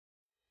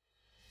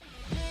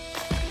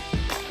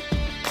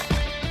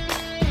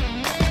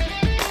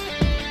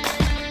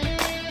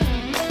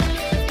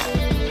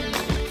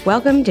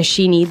Welcome to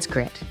She Needs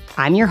Grit.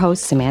 I'm your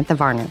host, Samantha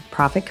Varner,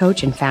 profit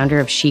coach and founder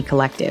of She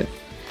Collective.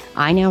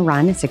 I now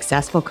run a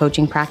successful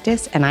coaching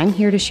practice, and I'm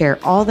here to share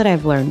all that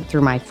I've learned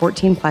through my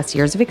 14 plus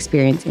years of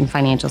experience in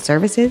financial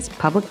services,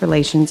 public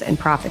relations, and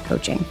profit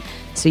coaching,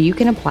 so you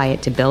can apply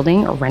it to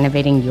building or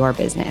renovating your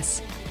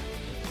business.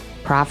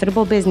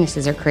 Profitable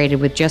businesses are created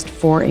with just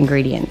 4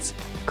 ingredients: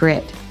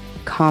 grit,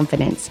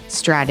 confidence,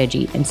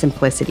 strategy, and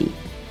simplicity.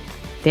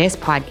 This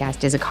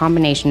podcast is a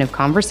combination of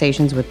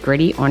conversations with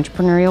gritty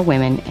entrepreneurial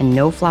women and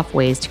no-fluff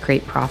ways to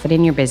create profit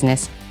in your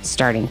business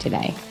starting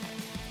today.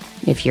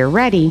 If you're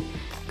ready,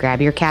 grab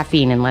your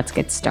caffeine and let's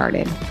get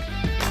started.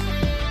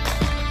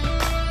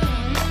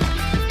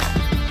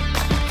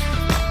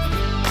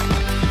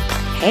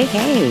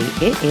 Hey,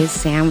 it is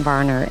Sam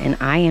Varner, and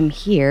I am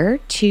here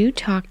to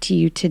talk to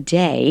you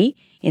today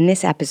in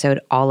this episode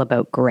all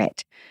about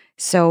grit.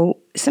 So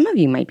some of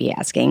you might be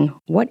asking,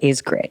 what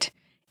is grit?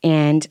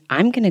 And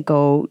I'm going to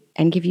go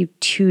and give you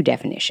 2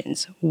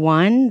 definitions.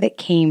 One that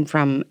came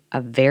from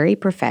a very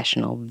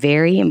professional,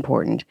 very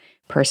important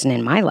person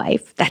in my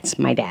life. That's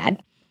my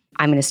dad.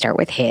 I'm going to start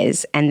with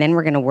his, and then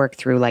we're going to work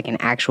through like an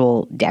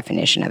actual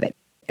definition of it.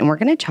 And we're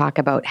going to talk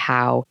about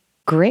how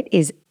grit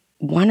is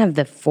one of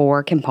the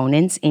 4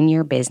 components in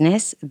your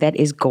business that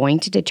is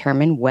going to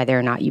determine whether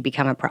or not you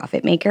become a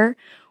profit maker,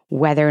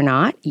 whether or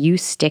not you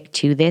stick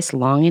to this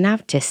long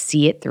enough to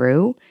see it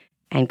through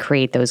and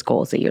create those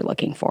goals that you're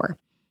looking for.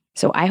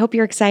 So I hope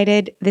you're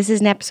excited. This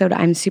is an episode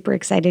I'm super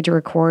excited to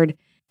record.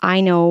 I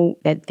know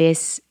that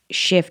this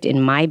shift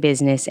in my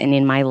business and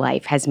in my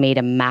life has made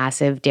a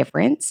massive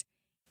difference,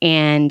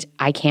 and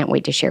I can't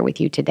wait to share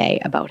with you today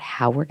about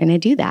how we're going to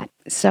do that.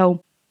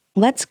 So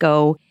let's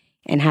go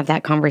and have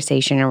that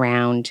conversation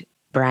around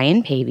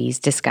Brian Pavey's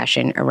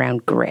discussion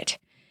around grit.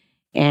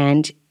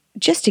 And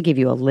just to give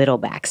you a little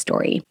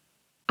backstory,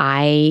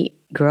 I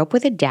grew up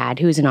with a dad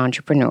who's an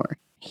entrepreneur.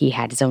 He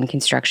had his own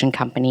construction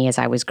company as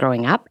I was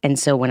growing up. And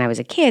so when I was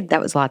a kid,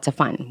 that was lots of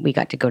fun. We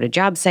got to go to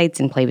job sites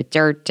and play with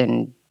dirt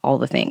and all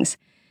the things.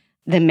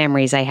 The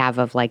memories I have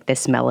of like the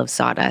smell of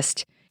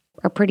sawdust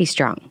are pretty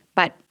strong.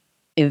 But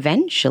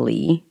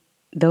eventually,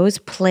 those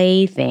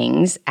play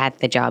things at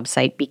the job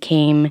site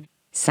became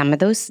some of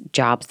those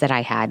jobs that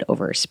I had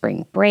over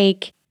spring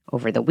break,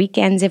 over the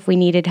weekends if we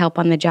needed help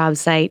on the job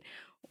site,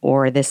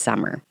 or the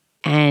summer.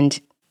 And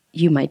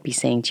you might be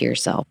saying to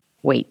yourself,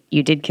 wait,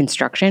 you did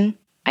construction?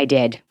 I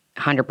did,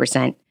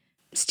 100%.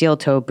 Steel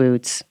toe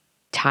boots,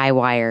 tie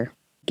wire,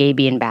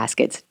 gabion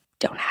baskets.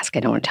 Don't ask,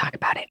 I don't want to talk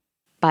about it.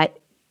 But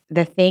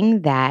the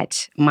thing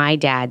that my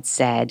dad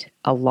said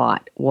a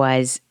lot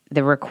was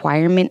the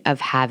requirement of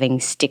having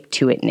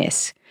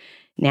stick-to-itness.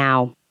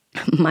 Now,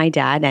 my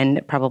dad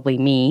and probably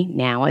me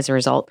now as a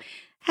result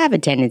have a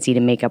tendency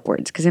to make up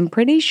words because I'm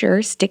pretty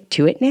sure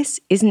stick-to-itness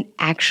isn't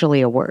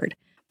actually a word,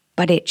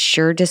 but it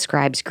sure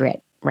describes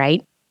grit,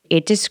 right?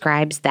 It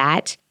describes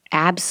that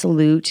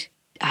absolute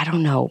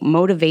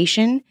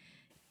motivation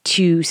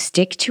to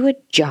stick to a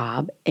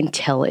job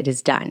until it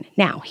is done.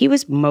 Now, he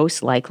was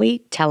most likely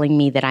telling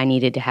me that I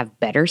needed to have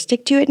better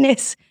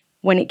stick-to-itness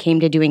when it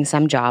came to doing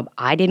some job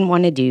I didn't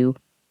want to do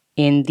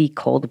in the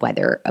cold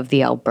weather of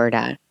the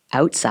Alberta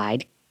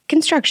outside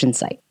construction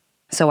site.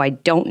 So I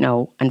don't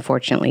know,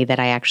 unfortunately, that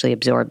I actually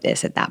absorbed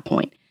this at that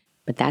point.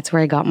 But that's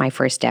where I got my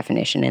first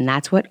definition. And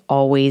that's what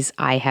always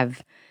I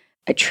have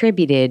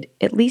attributed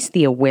at least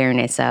the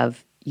awareness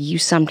of. You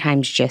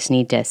sometimes just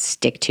need to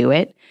stick to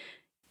it,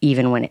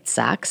 even when it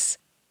sucks,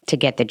 to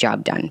get the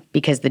job done,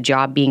 because the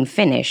job being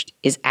finished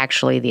is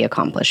actually the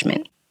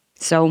accomplishment.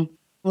 So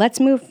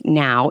let's move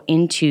now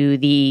into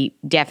the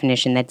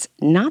definition that's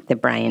not the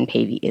Brian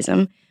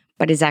Paveyism,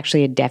 but is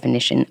actually a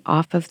definition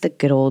off of the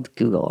good old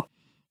Google.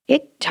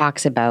 It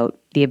talks about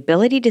the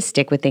ability to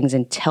stick with things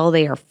until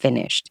they are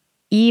finished,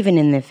 even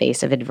in the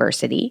face of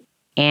adversity,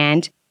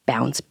 and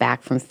bounce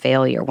back from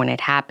failure when it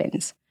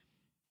happens.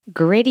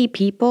 Gritty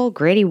people,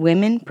 gritty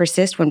women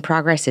persist when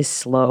progress is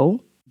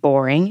slow,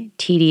 boring,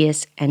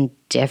 tedious, and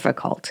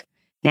difficult.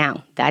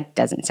 Now, that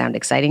doesn't sound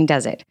exciting,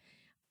 does it?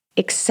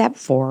 Except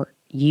for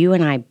you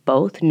and I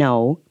both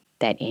know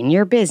that in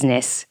your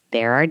business,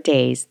 there are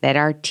days that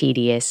are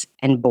tedious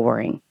and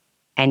boring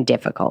and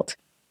difficult.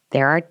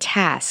 There are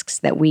tasks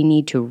that we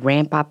need to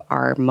ramp up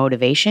our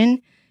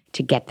motivation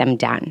to get them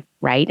done,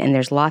 right? And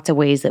there's lots of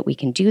ways that we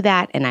can do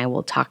that, and I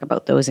will talk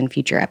about those in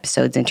future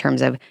episodes in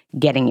terms of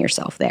getting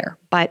yourself there.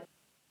 But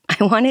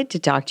I wanted to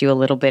talk to you a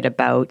little bit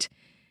about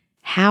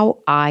how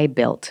I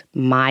built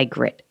my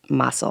grit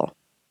muscle,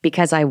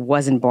 because I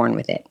wasn't born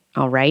with it,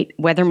 all right?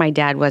 Whether my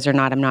dad was or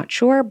not, I'm not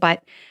sure,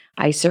 but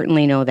I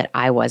certainly know that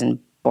I wasn't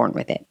born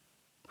with it.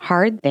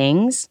 Hard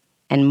things,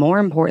 and more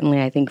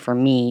importantly, I think for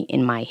me,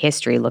 in my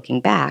history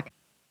looking back,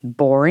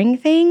 boring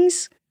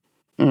things,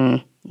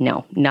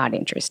 no, not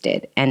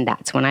interested. And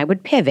that's when I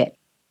would pivot.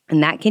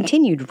 And that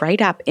continued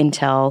right up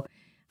until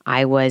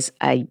I was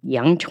a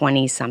young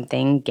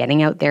 20-something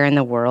getting out there in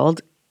the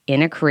world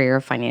in a career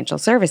of financial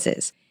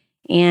services.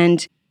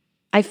 And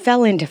I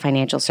fell into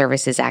financial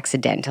services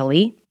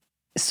accidentally.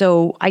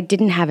 So I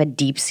didn't have a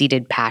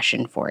deep-seated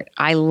passion for it.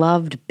 I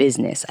loved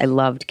business. I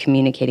loved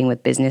communicating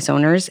with business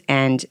owners,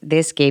 and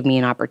this gave me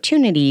an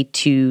opportunity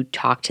to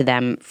talk to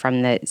them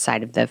from the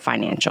side of the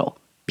financial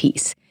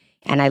piece.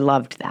 And I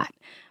loved that.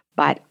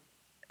 But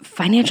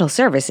financial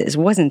services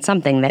wasn't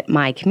something that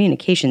my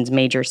communications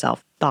major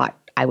self thought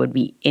I would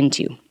be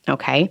into,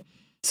 okay?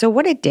 So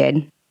what it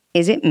did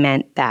is it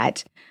meant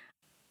that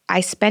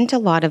I spent a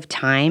lot of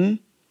time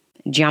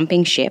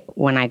jumping ship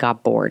when I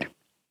got bored.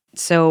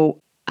 So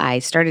I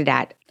started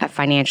at a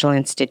financial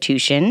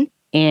institution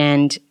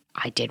and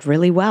I did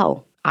really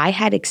well. I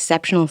had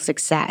exceptional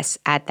success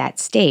at that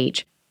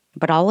stage,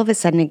 but all of a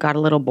sudden it got a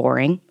little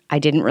boring. I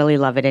didn't really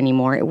love it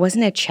anymore. It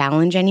wasn't a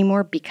challenge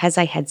anymore because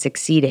I had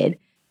succeeded.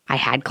 I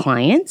had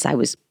clients, I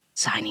was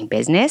signing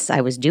business,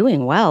 I was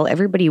doing well.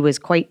 Everybody was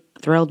quite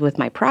thrilled with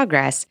my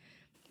progress,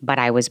 but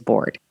I was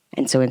bored.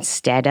 And so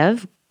instead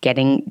of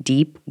getting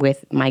deep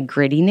with my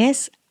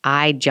grittiness,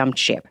 I jumped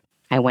ship.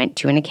 I went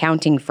to an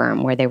accounting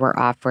firm where they were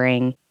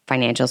offering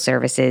financial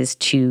services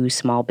to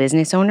small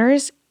business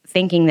owners,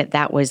 thinking that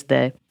that was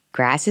the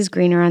grass is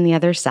greener on the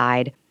other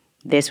side.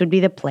 This would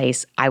be the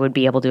place I would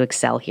be able to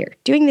excel here,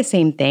 doing the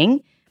same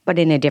thing, but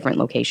in a different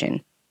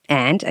location.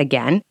 And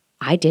again,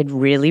 I did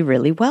really,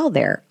 really well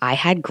there. I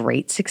had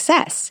great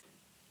success.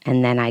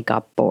 And then I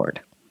got bored.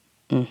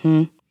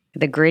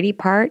 The gritty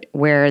part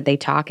where they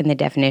talk in the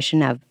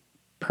definition of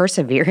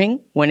persevering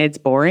when it's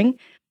boring,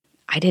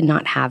 I did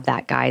not have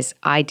that, guys.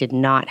 I did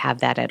not have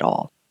that at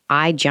all.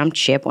 I jumped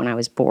ship when I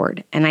was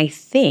bored. And I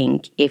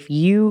think if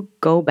you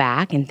go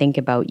back and think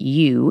about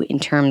you in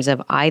terms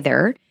of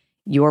either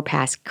your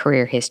past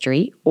career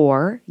history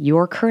or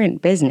your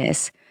current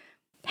business,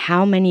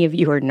 how many of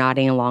you are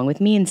nodding along with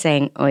me and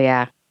saying, oh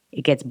yeah,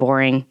 it gets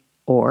boring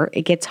or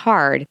it gets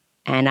hard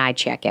and I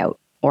check out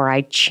or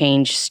I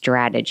change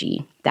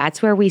strategy.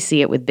 That's where we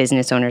see it with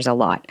business owners a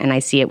lot. And I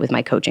see it with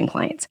my coaching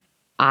clients.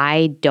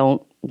 I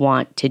don't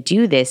want to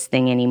do this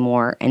thing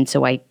anymore. And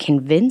so I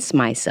convince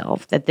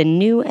myself that the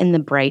new and the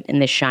bright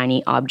and the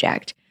shiny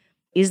object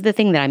is the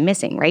thing that I'm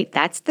missing, right?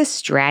 That's the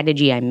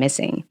strategy I'm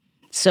missing.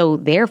 So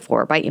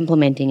therefore, by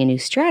implementing a new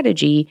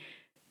strategy,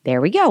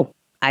 there we go.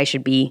 I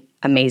should be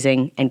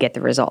amazing and get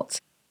the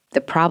results. The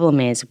problem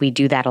is we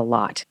do that a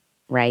lot,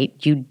 right?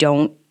 You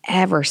don't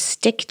ever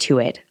stick to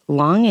it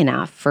long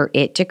enough for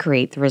it to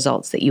create the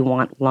results that you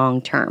want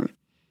long term.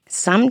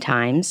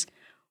 Sometimes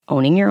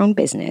owning your own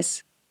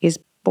business is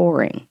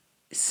boring.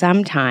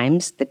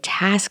 Sometimes the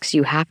tasks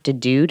you have to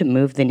do to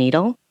move the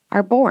needle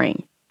are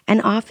boring.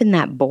 And often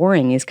that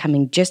boring is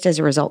coming just as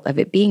a result of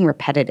it being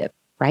repetitive,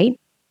 right?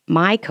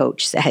 My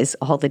coach says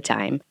all the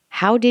time,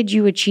 how did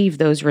you achieve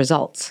those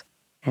results?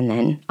 And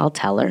then I'll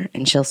tell her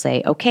and she'll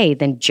say, okay,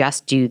 then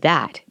just do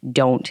that.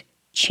 Don't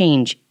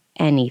change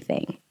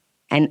anything.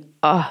 And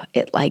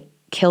it like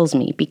kills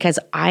me because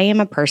I am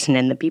a person,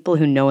 and the people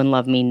who know and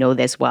love me know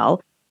this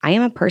well. I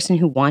am a person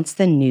who wants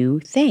the new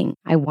thing.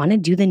 I want to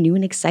do the new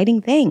and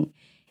exciting thing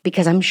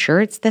because I'm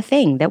sure it's the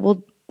thing that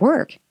will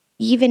work.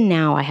 Even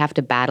now, I have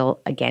to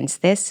battle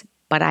against this,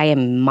 but I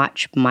am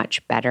much,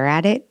 much better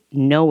at it,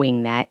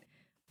 knowing that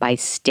by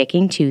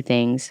sticking to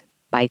things,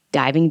 by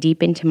diving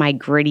deep into my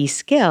gritty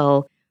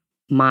skill,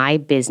 my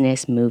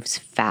business moves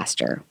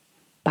faster.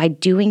 By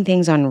doing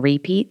things on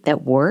repeat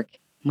that work,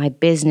 my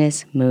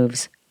business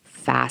moves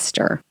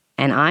faster.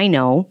 And I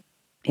know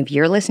if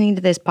you're listening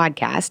to this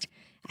podcast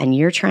and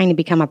you're trying to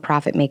become a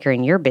profit maker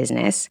in your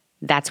business,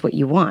 that's what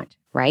you want,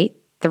 right?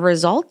 The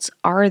results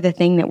are the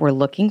thing that we're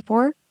looking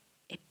for.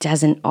 It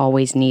doesn't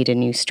always need a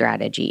new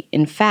strategy.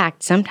 In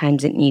fact,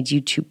 sometimes it needs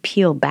you to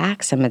peel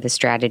back some of the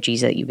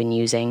strategies that you've been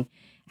using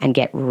and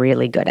get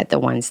really good at the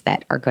ones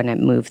that are going to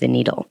move the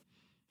needle.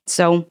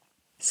 So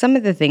some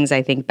of the things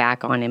I think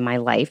back on in my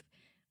life,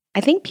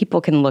 I think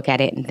people can look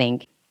at it and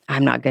think,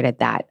 I'm not good at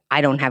that.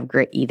 I don't have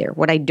grit either.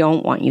 What I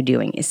don't want you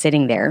doing is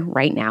sitting there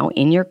right now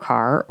in your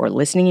car or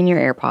listening in your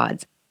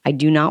AirPods. I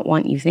do not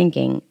want you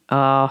thinking,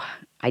 oh,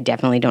 I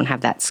definitely don't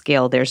have that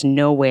skill. There's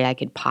no way I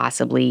could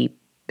possibly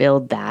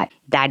build that.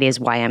 That is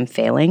why I'm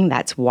failing.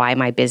 That's why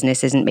my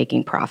business isn't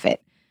making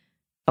profit.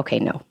 Okay,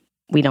 no,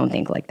 we don't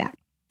think like that.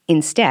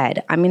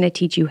 Instead, I'm going to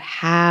teach you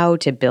how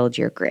to build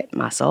your grit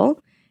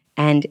muscle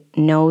and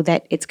know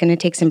that it's going to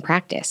take some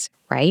practice,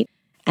 right?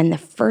 And the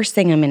first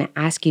thing I'm going to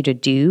ask you to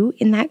do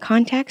in that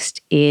context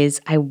is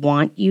I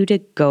want you to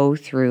go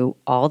through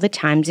all the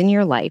times in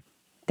your life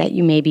that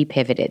you maybe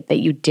pivoted, that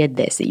you did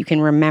this, that you can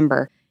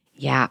remember,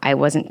 yeah, I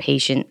wasn't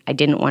patient. I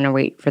didn't want to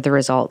wait for the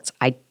results.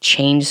 I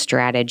changed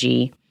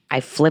strategy.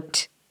 I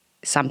flipped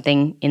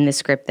something in the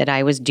script that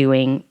I was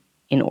doing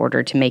in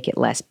order to make it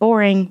less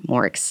boring,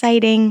 more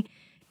exciting,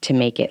 to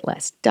make it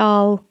less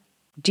dull.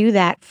 Do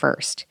that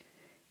first.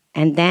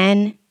 And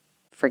then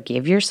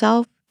forgive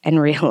yourself and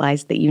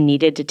realize that you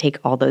needed to take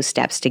all those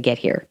steps to get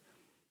here.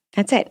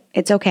 That's it.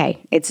 It's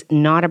okay. It's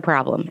not a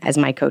problem, as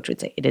my coach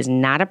would say. It is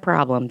not a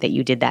problem that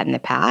you did that in the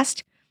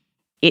past.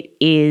 It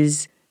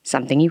is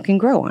something you can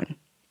grow on.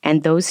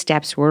 And those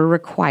steps were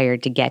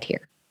required to get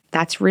here.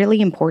 That's really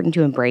important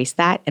to embrace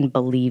that and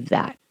believe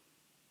that.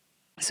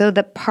 So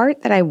the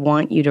part that I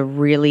want you to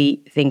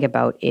really think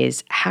about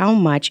is how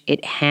much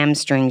it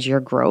hamstrings your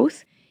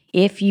growth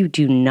if you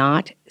do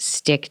not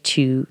stick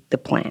to the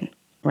plan,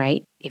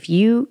 right? If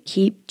you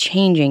keep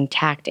changing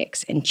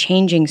tactics and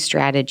changing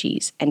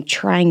strategies and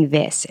trying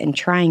this and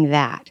trying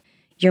that,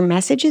 your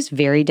message is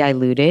very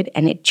diluted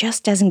and it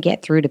just doesn't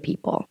get through to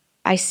people.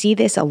 I see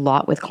this a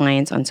lot with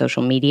clients on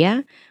social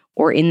media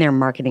or in their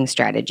marketing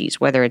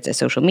strategies, whether it's a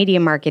social media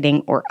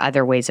marketing or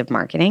other ways of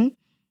marketing.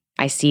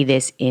 I see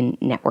this in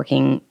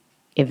networking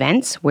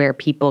events where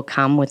people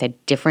come with a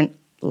different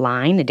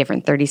line, a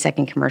different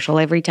 30-second commercial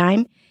every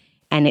time,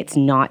 and it's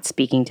not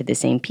speaking to the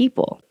same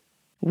people.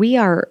 We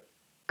are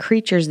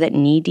creatures that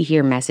need to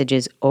hear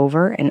messages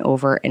over and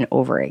over and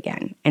over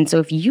again. And so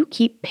if you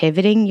keep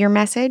pivoting your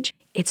message,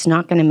 it's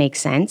not going to make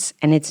sense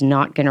and it's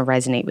not going to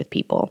resonate with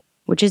people,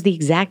 which is the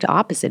exact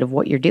opposite of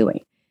what you're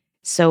doing.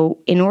 So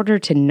in order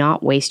to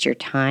not waste your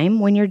time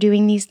when you're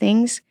doing these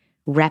things,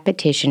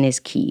 repetition is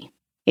key.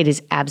 It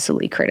is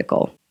absolutely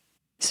critical.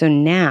 So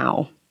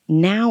now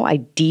I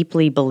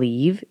deeply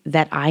believe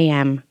that I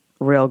am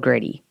real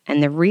gritty.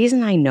 And the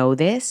reason I know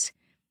this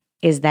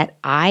is that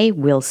I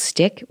will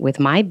stick with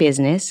my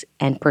business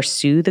and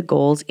pursue the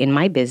goals in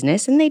my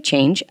business, and they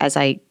change as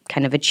I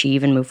kind of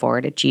achieve and move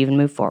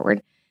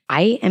forward.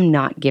 I am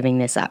not giving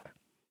this up.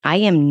 I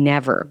am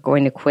never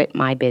going to quit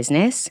my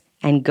business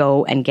and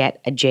go and get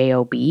a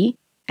job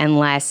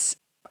unless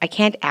I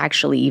can't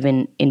actually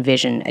even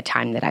envision a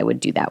time that I would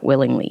do that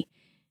willingly.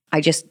 I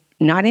just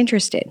not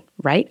interested,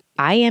 right?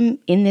 I am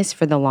in this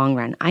for the long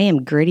run. I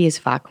am gritty as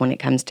fuck when it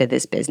comes to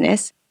this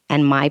business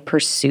and my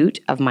pursuit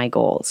of my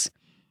goals.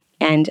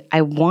 And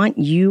I want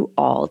you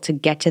all to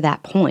get to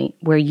that point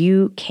where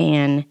you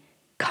can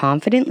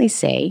confidently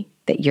say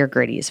that you're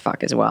gritty as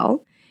fuck as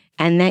well,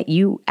 and that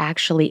you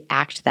actually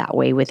act that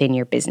way within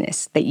your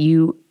business, that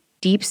you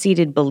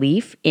deep-seated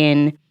belief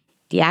in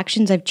the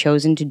actions I've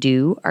chosen to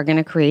do are going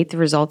to create the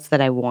results that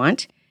I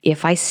want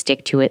if I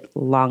stick to it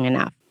long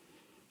enough.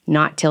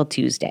 Not till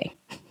Tuesday.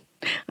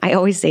 I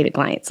always say to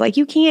clients, like,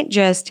 you can't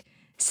just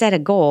set a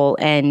goal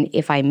and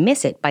if I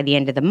miss it by the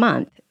end of the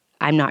month,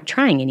 I'm not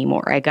trying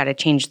anymore. I got to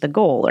change the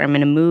goal or I'm going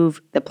to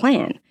move the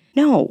plan.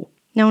 No.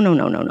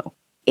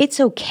 It's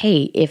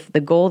okay if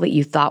the goal that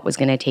you thought was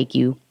going to take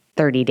you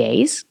 30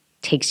 days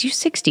takes you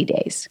 60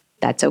 days.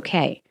 That's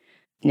okay.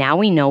 Now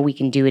we know we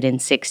can do it in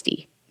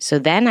 60. So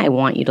then I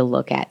want you to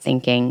look at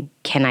thinking,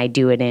 can I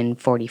do it in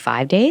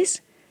 45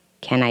 days?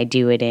 Can I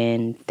do it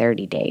in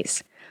 30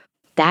 days?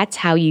 That's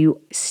how you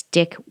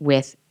stick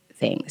with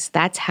things.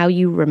 That's how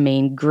you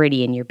remain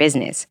gritty in your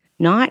business,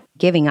 not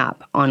giving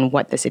up on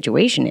what the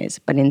situation is,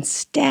 but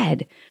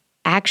instead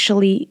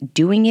actually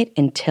doing it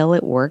until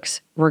it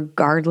works,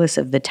 regardless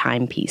of the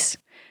time piece.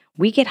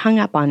 We get hung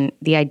up on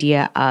the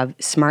idea of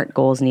smart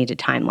goals need a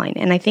timeline.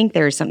 And I think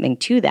there is something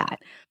to that.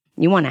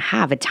 You want to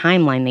have a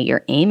timeline that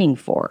you're aiming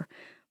for.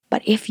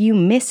 But if you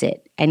miss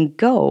it and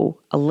go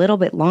a little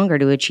bit longer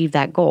to achieve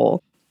that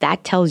goal,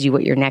 that tells you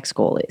what your next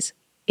goal is.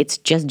 It's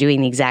just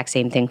doing the exact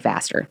same thing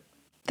faster.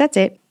 That's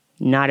it.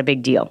 Not a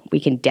big deal. We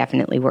can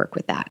definitely work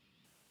with that.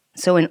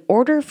 So in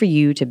order for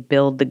you to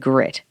build the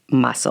grit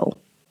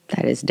muscle,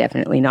 that is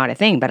definitely not a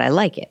thing, but I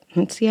like it.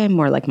 See, I'm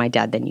more like my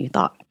dad than you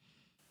thought.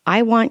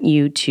 I want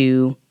you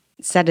to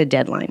set a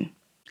deadline,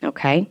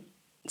 okay?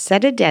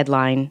 Set a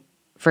deadline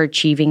for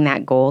achieving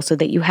that goal so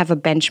that you have a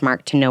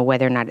benchmark to know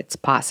whether or not it's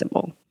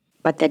possible.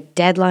 But the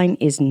deadline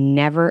is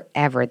never,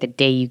 ever the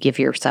day you give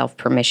yourself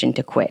permission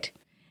to quit.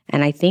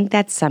 And I think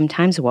that's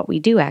sometimes what we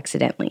do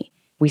accidentally.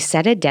 We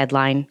set a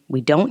deadline, we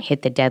don't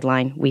hit the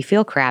deadline, we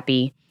feel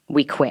crappy,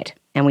 we quit,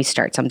 and we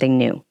start something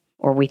new.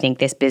 Or we think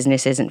this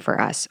business isn't for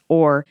us.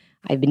 Or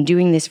I've been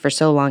doing this for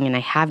so long and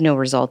I have no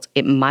results,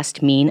 it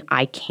must mean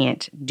I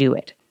can't do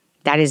it.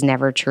 That is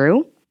never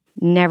true.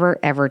 Never,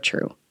 ever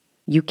true.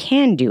 You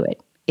can do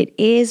it. It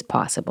is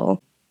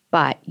possible,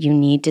 but you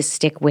need to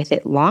stick with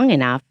it long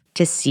enough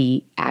to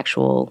see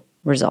actual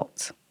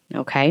results,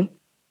 okay?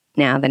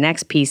 Now, the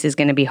next piece is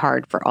going to be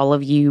hard for all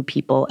of you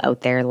people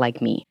out there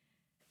like me.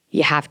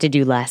 You have to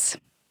do less.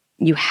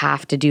 You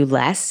have to do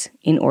less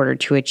in order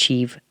to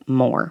achieve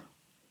more.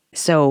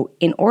 So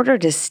in order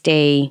to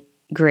stay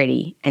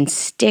gritty and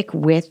stick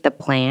with the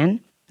plan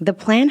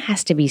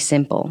has to be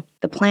simple.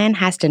 The plan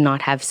has to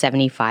not have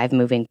 75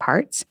 moving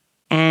parts,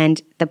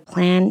 and the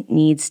plan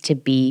needs to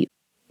be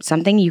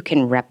something you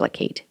can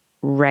replicate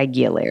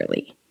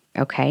regularly,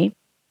 okay?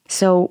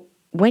 So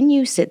when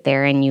you sit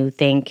there and you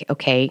think,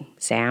 okay,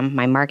 Sam,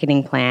 my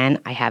marketing plan,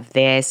 I have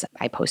this,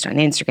 I post on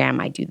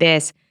Instagram, I do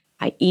this,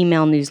 I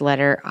email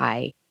newsletter,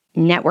 I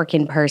network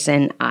in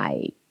person,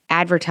 I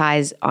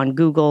advertise on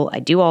Google, I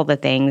do all the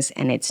things,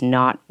 and it's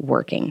not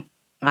working.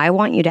 I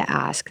want you to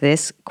ask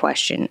this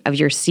question of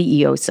your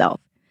CEO self.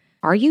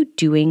 Are you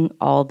doing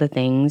all the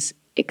things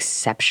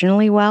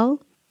exceptionally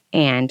well?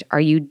 And are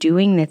you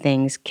doing the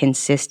things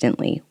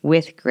consistently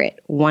with grit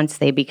once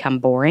they become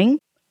boring?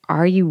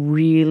 Are you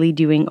really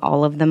doing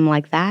all of them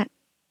like that?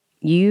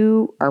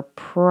 You are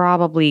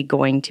probably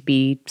going to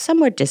be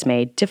somewhat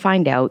dismayed to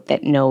find out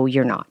that no,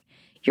 you're not.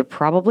 You're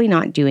probably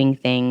not doing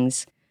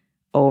things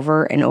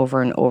over and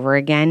over and over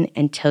again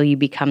until you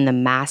become the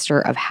master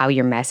of how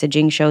your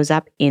messaging shows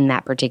up in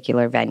that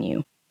particular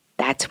venue.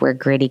 That's where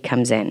gritty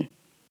comes in.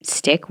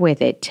 Stick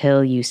with it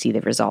till you see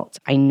the results.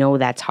 I know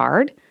that's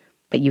hard,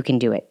 but you can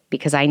do it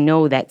because I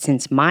know that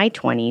since my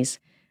 20s,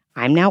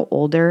 I'm now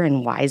older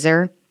and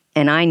wiser,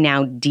 and I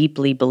now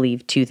deeply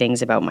believe two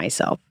things about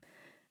myself.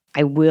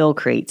 I will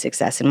create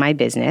success in my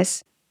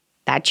business.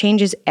 That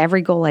changes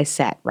every goal I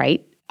set,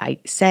 right? I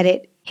set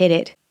it, hit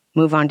it,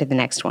 move on to the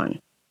next one.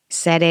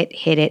 Set it,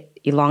 hit it,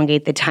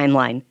 elongate the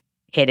timeline,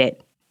 hit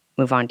it,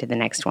 move on to the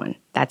next one.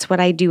 That's what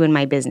I do in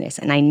my business.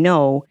 And I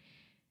know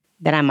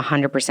that I'm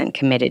 100%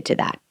 committed to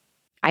that.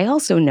 I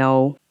also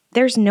know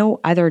there's no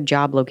other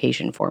job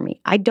location for me.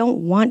 I don't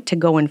want to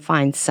go and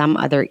find some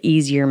other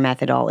easier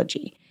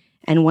methodology.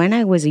 And when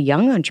I was a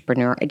young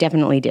entrepreneur, I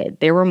definitely did.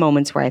 There were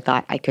moments where I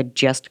thought I could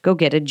just go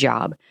get a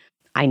job.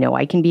 I know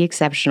I can be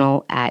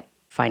exceptional at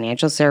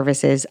financial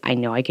services. I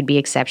know I could be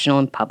exceptional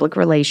in public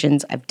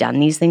relations. I've done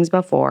these things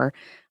before.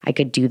 I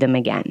could do them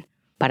again.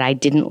 But I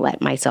didn't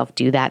let myself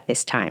do that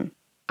this time.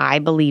 I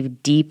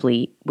believe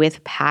deeply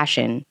with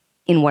passion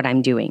in what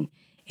I'm doing,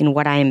 in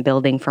what I am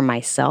building for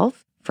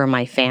myself, for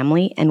my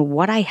family, and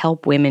what I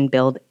help women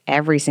build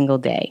every single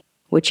day,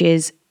 which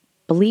is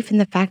belief in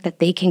the fact that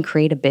they can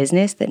create a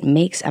business that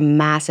makes a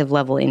massive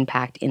level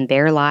impact in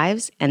their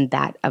lives and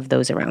that of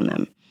those around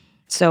them.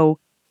 So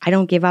I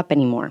don't give up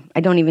anymore. I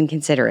don't even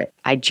consider it.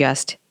 I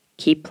just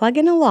keep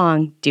plugging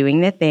along,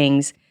 doing the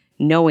things,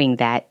 knowing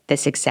that the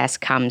success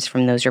comes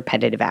from those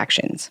repetitive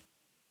actions.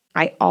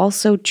 I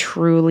also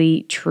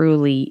truly,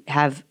 truly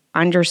have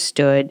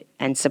understood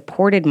and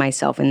supported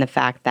myself in the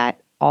fact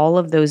that all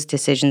of those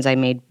decisions I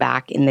made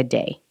back in the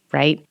day,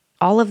 right?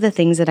 All of the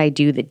things that I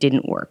do that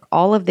didn't work,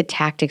 all of the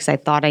tactics I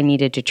thought I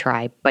needed to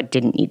try but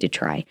didn't need to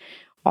try,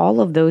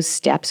 all of those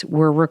steps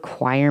were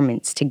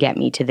requirements to get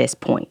me to this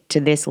point, to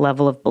this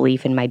level of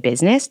belief in my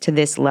business, to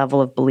this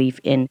level of belief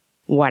in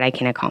what I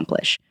can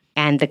accomplish,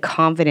 and the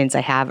confidence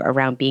I have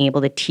around being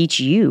able to teach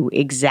you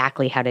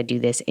exactly how to do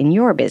this in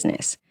your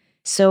business.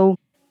 So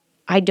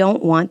I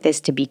don't want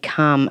this to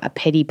become a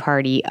pity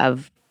party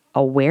of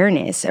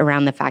awareness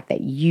around the fact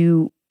that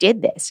you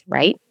did this,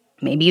 right?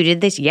 Maybe you did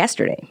this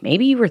yesterday.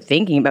 Maybe you were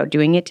thinking about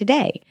doing it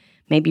today.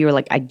 Maybe you were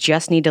like, I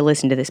just need to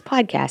listen to this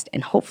podcast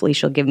and hopefully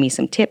she'll give me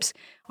some tips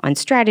on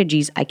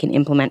strategies I can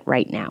implement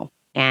right now.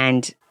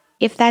 And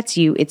if that's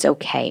you, it's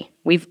okay.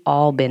 We've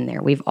all been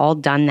there. We've all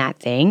done that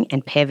thing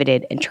and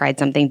pivoted and tried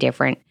something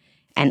different.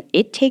 And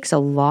it takes a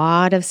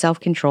lot of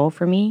self-control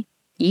for me,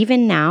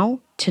 even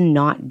now, to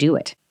not do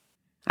it.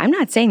 I'm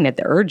not saying that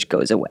the urge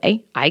goes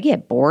away. I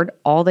get bored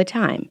all the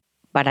time,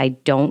 but I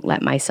don't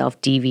let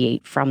myself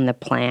deviate from the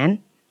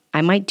plan.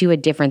 I might do a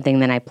different thing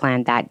than I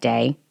planned that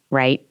day,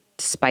 right?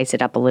 Spice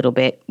it up a little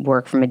bit,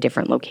 work from a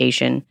different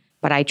location.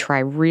 But I try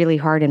really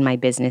hard in my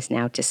business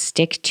now to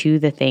stick to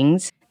the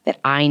things that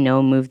I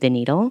know move the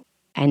needle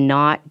and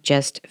not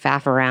just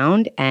faff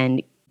around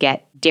and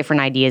get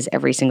different ideas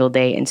every single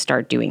day and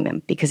start doing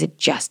them because it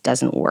just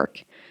doesn't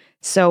work.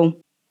 So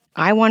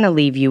I want to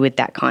leave you with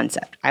that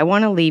concept. I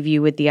want to leave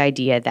you with the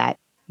idea that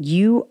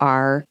you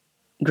are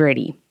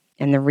gritty.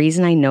 And the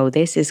reason I know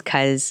this is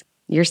because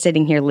you're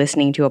sitting here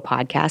listening to a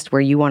podcast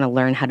where you want to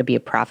learn how to be a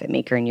profit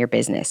maker in your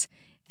business.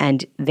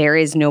 And there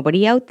is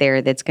nobody out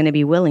there that's going to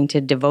be willing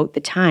to devote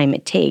the time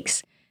it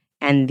takes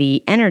and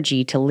the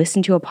energy to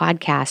listen to a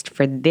podcast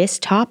for this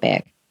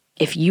topic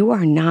if you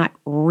are not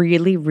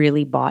really,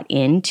 really bought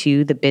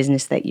into the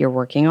business that you're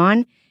working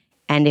on.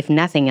 And if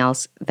nothing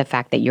else, the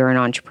fact that you're an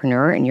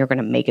entrepreneur and you're going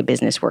to make a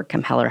business work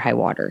come hell or high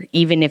water.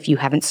 Even if you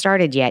haven't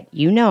started yet,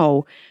 you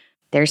know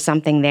there's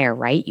something there,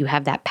 right? You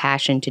have that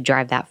passion to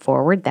drive that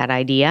forward, that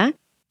idea.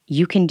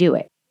 You can do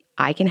it.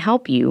 I can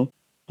help you.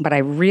 But I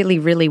really,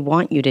 really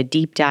want you to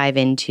deep dive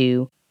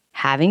into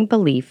having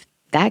belief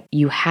that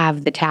you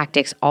have the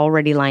tactics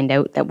already lined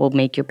out that will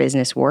make your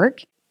business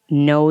work.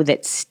 Know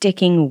that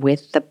sticking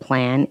with the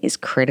plan is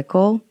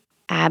critical,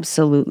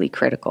 absolutely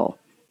critical.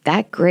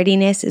 That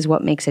grittiness is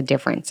what makes a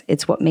difference.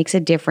 It's what makes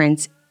a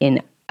difference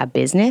in a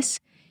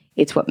business.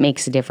 It's what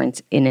makes a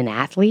difference in an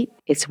athlete.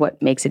 It's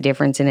what makes a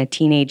difference in a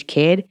teenage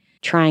kid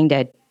trying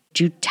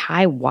to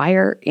tie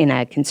wire in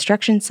a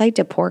construction site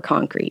to pour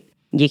concrete.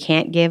 You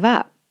can't give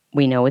up.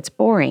 We know it's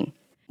boring.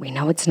 We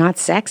know it's not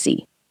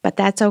sexy, but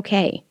that's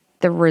okay.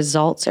 The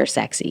results are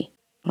sexy,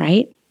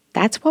 right?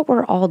 That's what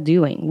we're all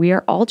doing. We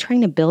are all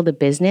trying to build a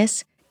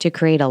business to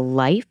create a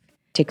life,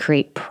 to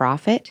create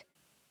profit,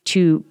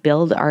 to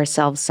build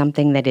ourselves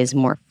something that is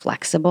more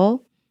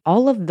flexible.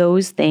 All of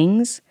those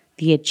things,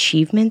 the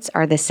achievements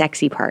are the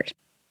sexy part.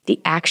 The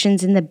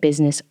actions in the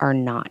business are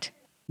not.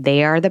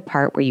 They are the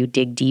part where you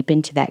dig deep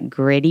into that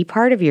gritty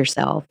part of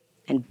yourself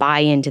and buy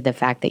into the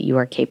fact that you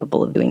are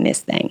capable of doing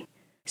this thing.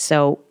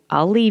 So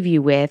I'll leave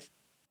you with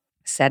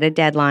set a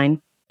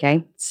deadline,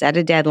 okay? Set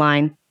a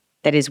deadline.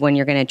 That is when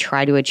you're going to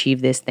try to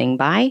achieve this thing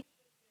by.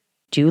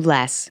 Do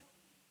less.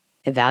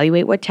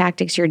 Evaluate what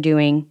tactics you're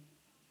doing.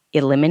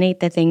 Eliminate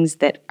the things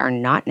that are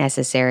not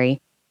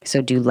necessary.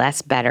 So do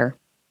less better.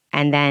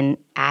 And then,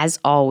 as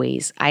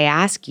always, I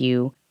ask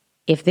you,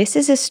 If this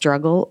is a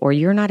struggle or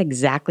you're not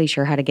exactly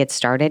sure how to get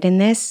started in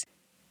this,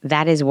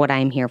 that is what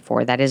I'm here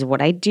for. That is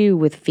what I do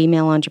with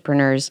female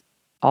entrepreneurs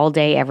all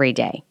day, every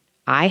day.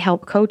 I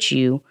help coach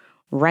you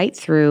right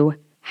through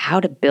how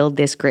to build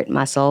this grit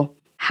muscle,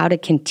 how to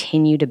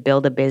continue to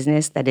build a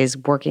business that is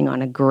working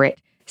on a grit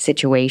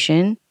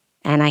situation,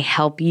 and I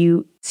help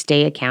you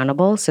stay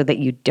accountable so that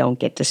you don't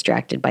get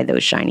distracted by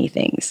those shiny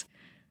things.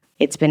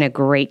 It's been a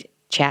great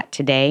chat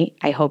today.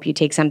 I hope you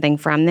take something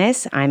from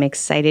this. I'm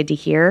excited to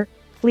hear.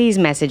 Please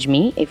message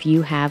me if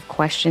you have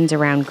questions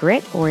around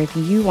grit or if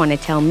you want to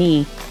tell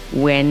me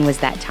when was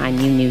that time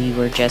you knew you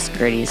were just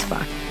gritty as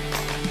fuck.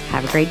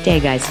 Have a great day,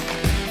 guys.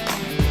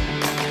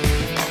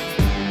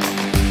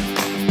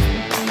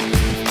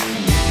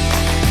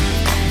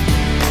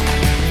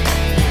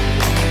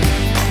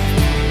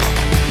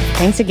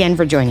 Thanks again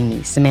for joining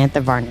me,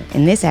 Samantha Varner,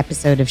 in this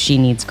episode of She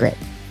Needs Grit.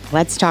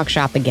 Let's talk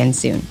shop again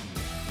soon.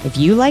 If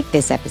you like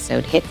this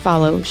episode, hit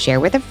follow, share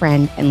with a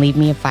friend, and leave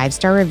me a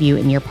 5-star review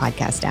in your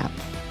podcast app.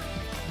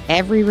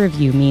 Every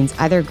review means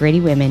other gritty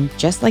women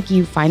just like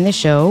you find the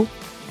show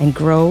and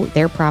grow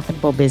their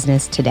profitable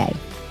business today.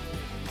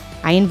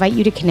 I invite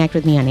you to connect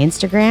with me on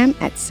Instagram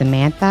at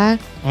Samantha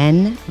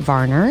N.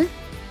 Varner,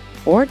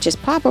 or just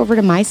pop over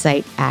to my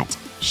site at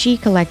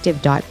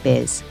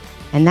shecollective.biz,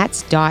 and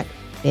that's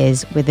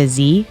 .biz with a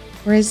Z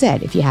or a Z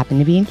if you happen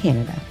to be in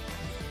Canada.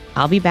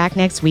 I'll be back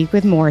next week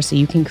with more so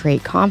you can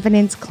create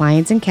confidence,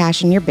 clients, and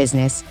cash in your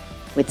business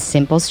with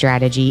simple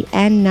strategy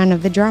and none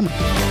of the drama.